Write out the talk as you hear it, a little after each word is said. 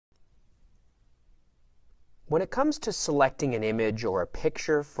When it comes to selecting an image or a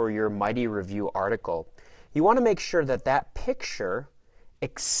picture for your Mighty Review article, you want to make sure that that picture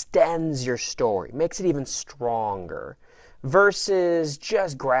extends your story, makes it even stronger, versus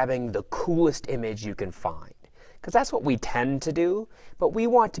just grabbing the coolest image you can find. Because that's what we tend to do, but we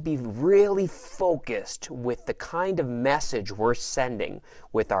want to be really focused with the kind of message we're sending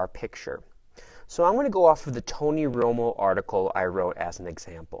with our picture. So I'm going to go off of the Tony Romo article I wrote as an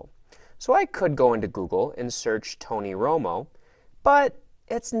example. So I could go into Google and search Tony Romo, but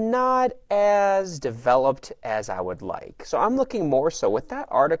it's not as developed as I would like. So I'm looking more so with that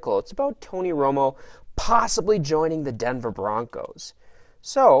article. It's about Tony Romo possibly joining the Denver Broncos.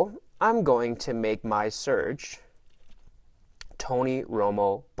 So I'm going to make my search Tony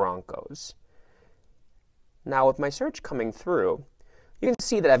Romo Broncos. Now with my search coming through, you can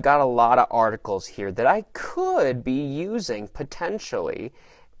see that I've got a lot of articles here that I could be using potentially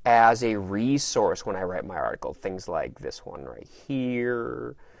as a resource when I write my article. Things like this one right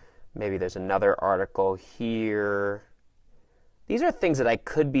here. Maybe there's another article here. These are things that I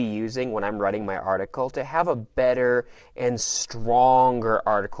could be using when I'm writing my article to have a better and stronger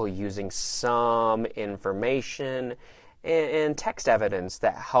article using some information and text evidence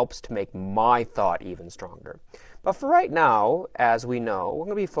that helps to make my thought even stronger. But for right now, as we know, we're going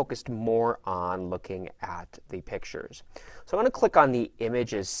to be focused more on looking at the pictures. So I'm going to click on the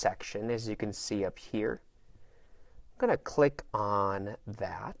images section, as you can see up here. I'm going to click on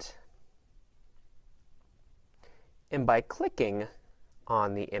that. And by clicking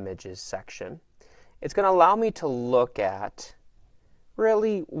on the images section, it's going to allow me to look at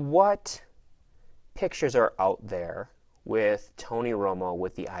really what pictures are out there with Tony Romo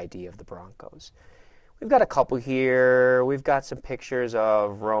with the ID of the Broncos. We've got a couple here. We've got some pictures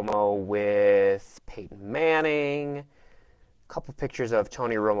of Romo with Peyton Manning. A couple pictures of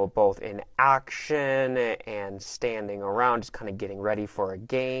Tony Romo both in action and standing around, just kind of getting ready for a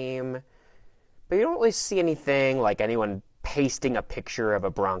game. But you don't really see anything like anyone pasting a picture of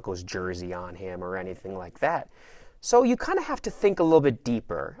a Broncos jersey on him or anything like that. So you kind of have to think a little bit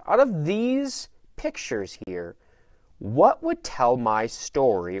deeper. Out of these pictures here, what would tell my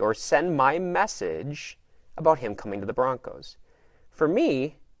story or send my message about him coming to the Broncos? For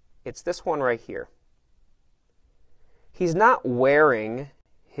me, it's this one right here. He's not wearing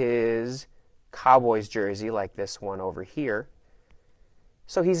his Cowboys jersey like this one over here.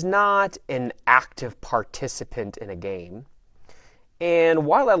 So he's not an active participant in a game. And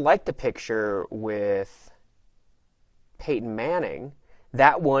while I like the picture with Peyton Manning,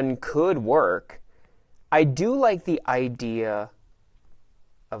 that one could work. I do like the idea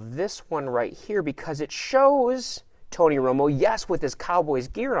of this one right here because it shows Tony Romo, yes, with his Cowboys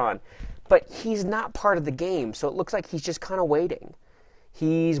gear on, but he's not part of the game, so it looks like he's just kind of waiting.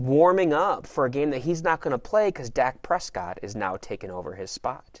 He's warming up for a game that he's not going to play because Dak Prescott is now taking over his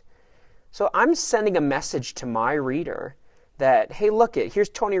spot. So I'm sending a message to my reader that, hey, look it, here's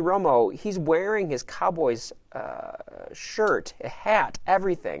Tony Romo. He's wearing his Cowboys shirt, a hat,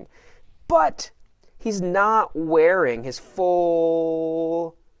 everything, but he's not wearing his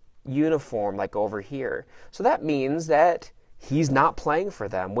full uniform like over here. So that means that he's not playing for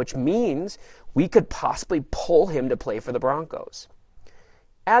them, which means we could possibly pull him to play for the Broncos.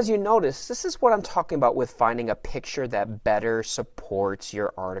 As you notice, this is what I'm talking about with finding a picture that better supports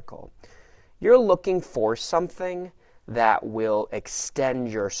your article. You're looking for something that will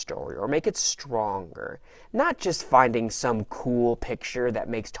extend your story or make it stronger. Not just finding some cool picture that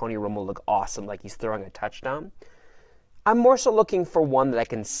makes Tony Romo look awesome like he's throwing a touchdown. I'm more so looking for one that I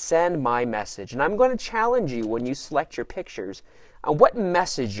can send my message. And I'm going to challenge you when you select your pictures on what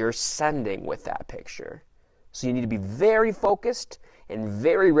message you're sending with that picture. So you need to be very focused and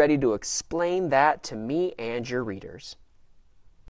very ready to explain that to me and your readers.